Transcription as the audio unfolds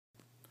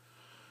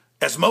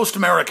As most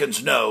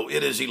Americans know,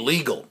 it is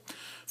illegal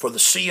for the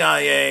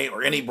CIA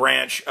or any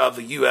branch of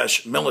the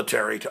U.S.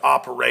 military to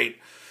operate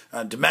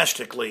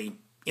domestically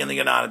in the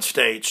United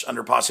States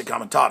under posse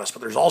comitatus.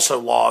 But there's also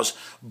laws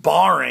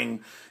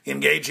barring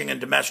engaging in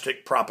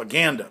domestic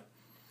propaganda.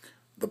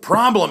 The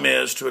problem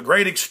is, to a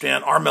great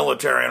extent, our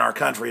military and our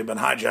country have been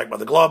hijacked by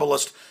the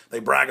globalists. They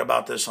brag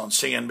about this on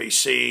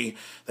CNBC.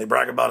 They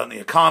brag about it in The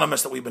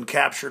Economist, that we've been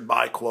captured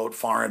by, quote,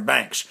 foreign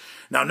banks.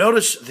 Now,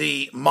 notice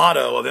the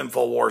motto of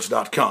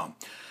Infowars.com.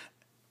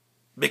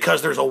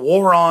 Because there's a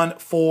war on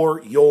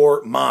for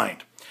your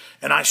mind.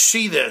 And I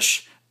see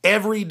this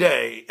every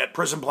day at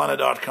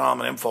prisonplanet.com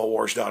and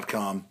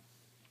Infowars.com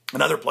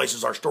and other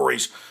places our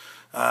stories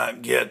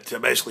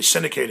get basically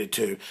syndicated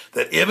to,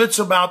 that if it's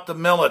about the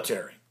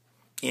military,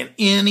 in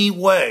any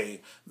way,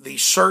 the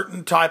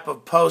certain type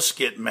of posts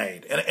get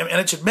made. And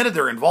it's admitted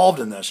they're involved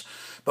in this.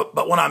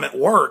 But when I'm at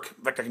work,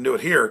 in fact, I can do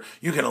it here,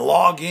 you can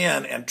log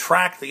in and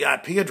track the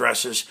IP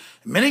addresses.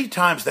 Many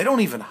times, they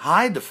don't even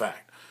hide the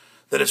fact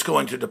that it's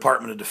going to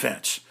Department of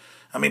Defense.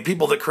 I mean,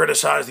 people that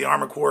criticize the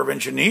Army Corps of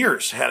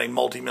Engineers had a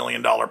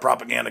multi-million-dollar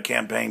propaganda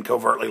campaign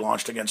covertly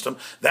launched against them.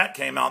 That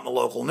came out in the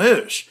local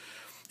news.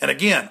 And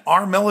again,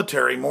 our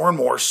military more and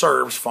more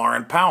serves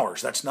foreign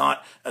powers. That's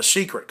not a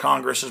secret.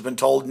 Congress has been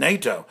told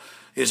NATO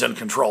is in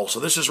control. So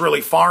this is really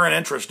foreign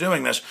interests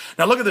doing this.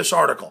 Now look at this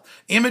article.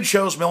 Image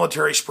shows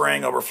military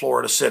spraying over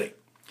Florida City.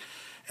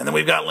 And then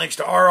we've got links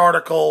to our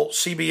article,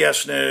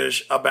 CBS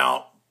News,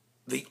 about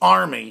the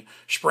Army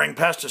spraying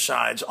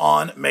pesticides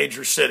on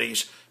major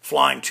cities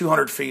flying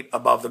 200 feet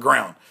above the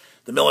ground.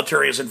 The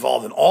military is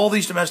involved in all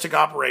these domestic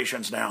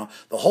operations now.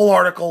 The whole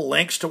article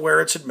links to where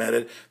it's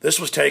admitted. This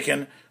was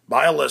taken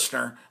by a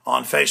listener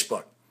on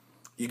Facebook.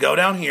 You go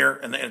down here,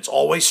 and it's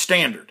always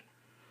standard.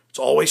 It's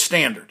always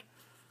standard.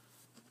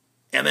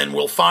 And then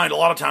we'll find a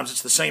lot of times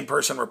it's the same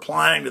person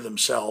replying to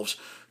themselves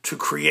to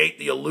create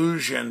the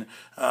illusion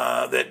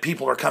that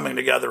people are coming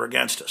together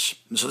against us.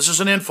 And so this is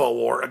an info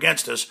war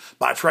against us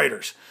by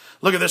traitors.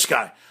 Look at this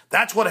guy.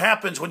 That's what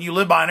happens when you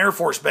live by an Air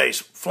Force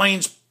base.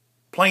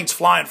 Planes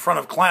fly in front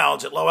of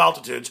clouds at low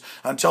altitudes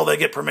until they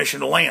get permission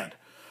to land.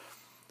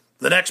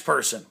 The next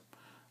person.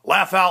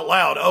 Laugh out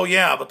loud. Oh,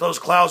 yeah, but those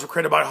clouds were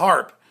created by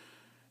HARP.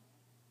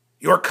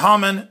 Your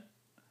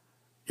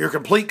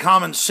complete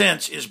common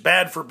sense is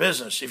bad for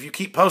business. If you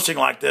keep posting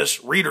like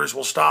this, readers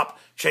will stop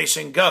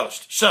chasing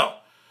ghosts. So,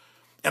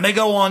 and they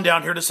go on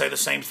down here to say the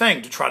same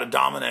thing, to try to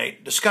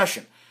dominate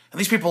discussion. And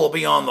these people will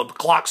be on the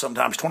clock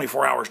sometimes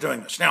 24 hours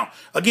doing this. Now,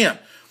 again,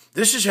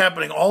 this is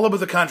happening all over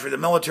the country. The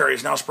military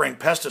is now spraying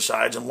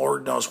pesticides and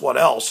Lord knows what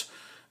else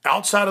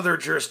outside of their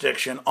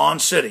jurisdiction on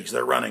cities.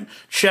 They're running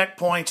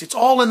checkpoints. It's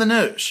all in the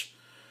news.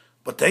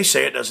 But they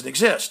say it doesn't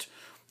exist.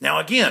 Now,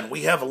 again,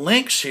 we have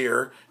links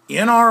here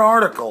in our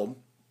article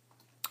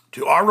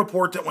to our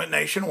report that went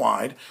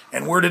nationwide.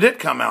 And where did it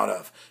come out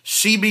of?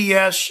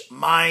 CBS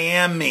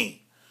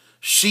Miami.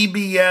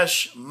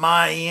 CBS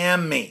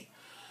Miami.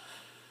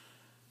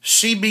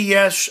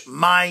 CBS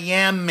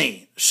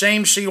Miami.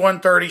 Same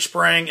C-130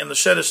 spraying in the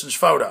citizen's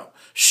photo.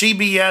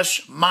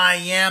 CBS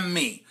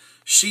Miami.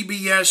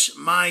 CBS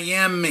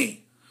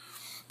Miami.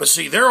 But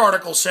see, their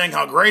article's saying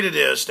how great it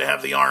is to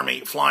have the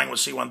Army flying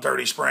with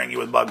C-130 spraying you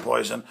with bug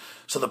poison.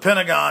 So the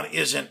Pentagon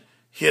isn't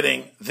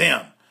hitting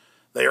them.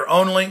 They are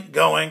only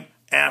going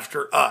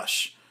after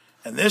us.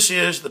 And this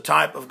is the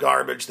type of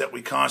garbage that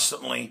we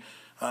constantly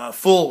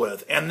fool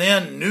with. And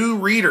then new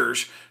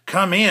readers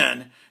come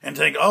in and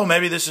think, oh,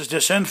 maybe this is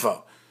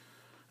disinfo.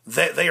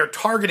 They are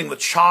targeting the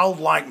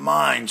childlike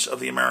minds of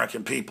the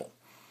American people.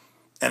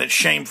 And it's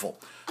shameful.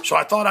 So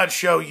I thought I'd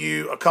show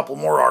you a couple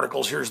more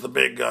articles. Here's the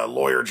big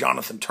lawyer,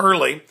 Jonathan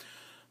Turley,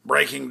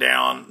 breaking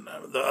down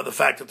the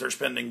fact that they're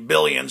spending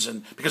billions,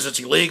 and because it's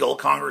illegal,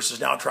 Congress is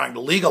now trying to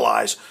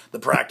legalize the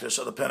practice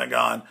of the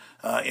Pentagon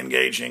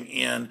engaging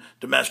in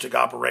domestic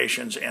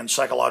operations and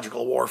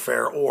psychological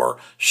warfare, or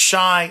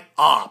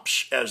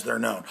PSYOPs, as they're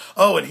known.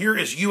 Oh, and here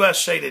is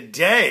USA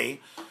Today.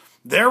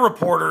 Their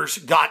reporters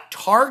got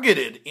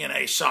targeted in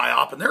a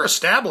PSYOP, and their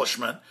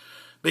establishment,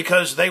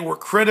 because they were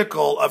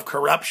critical of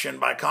corruption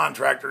by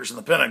contractors in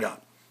the Pentagon.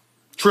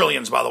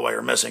 Trillions, by the way,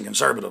 are missing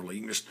conservatively.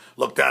 You can just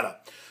look that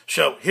up.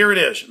 So here it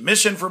is.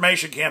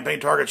 Misinformation campaign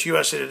targets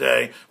USA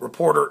Today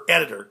reporter,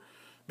 editor,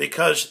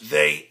 because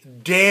they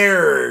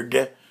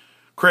dared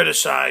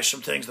criticize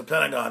some things the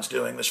Pentagon's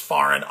doing, this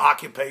foreign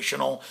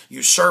occupational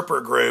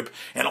usurper group,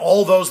 and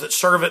all those that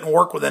serve it and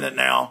work within it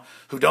now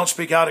who don't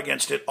speak out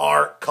against it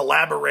are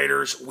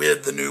collaborators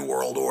with the New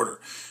World Order.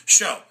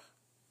 So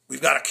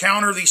we've got to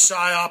counter these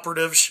PSY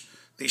operatives,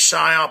 these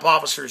PSYOP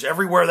officers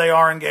everywhere they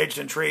are engaged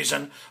in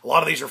treason. A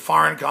lot of these are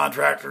foreign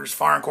contractors,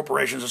 foreign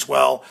corporations as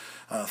well,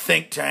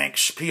 think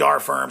tanks, PR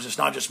firms. It's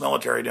not just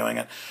military doing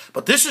it.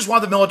 But this is why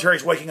the military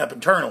is waking up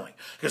internally,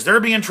 because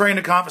they're being trained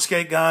to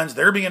confiscate guns.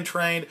 They're being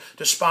trained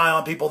to spy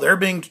on people. They're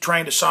being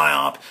trained to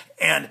PSYOP,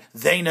 and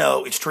they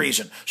know it's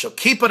treason. So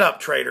keep it up,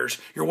 traitors.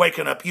 You're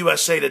waking up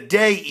USA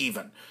Today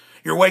even.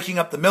 You're waking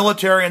up the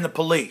military and the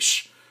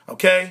police,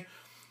 okay?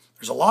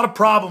 There's a lot of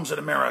problems in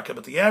America,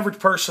 but the average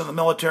person in the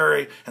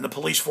military and the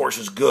police force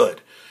is good.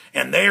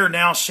 And they are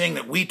now seeing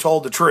that we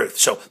told the truth.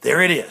 So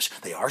there it is.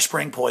 They are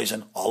spraying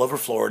poison all over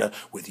Florida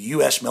with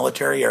U.S.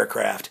 military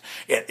aircraft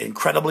at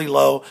incredibly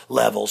low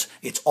levels.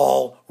 It's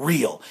all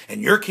real.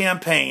 And your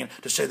campaign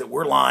to say that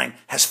we're lying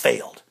has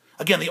failed.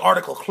 Again, the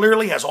article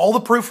clearly has all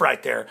the proof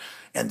right there,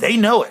 and they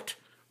know it.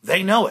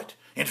 They know it.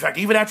 In fact,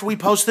 even after we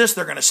post this,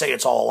 they're going to say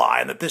it's all a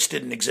lie and that this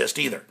didn't exist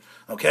either.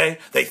 Okay?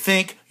 They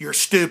think you're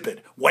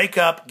stupid. Wake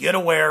up, get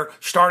aware,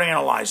 start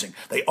analyzing.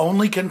 They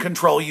only can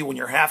control you when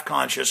you're half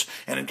conscious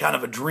and in kind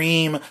of a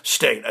dream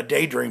state, a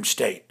daydream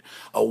state.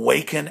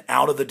 Awaken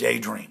out of the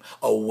daydream.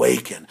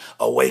 Awaken,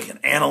 awaken.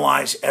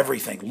 Analyze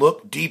everything.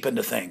 Look deep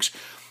into things.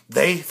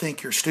 They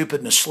think you're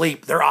stupid and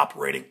asleep. They're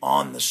operating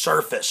on the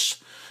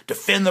surface.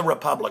 Defend the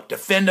Republic.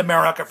 Defend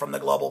America from the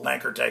global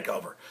banker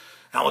takeover.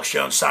 Alex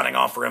Jones signing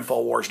off for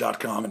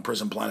Infowars.com and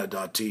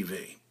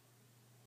PrisonPlanet.tv.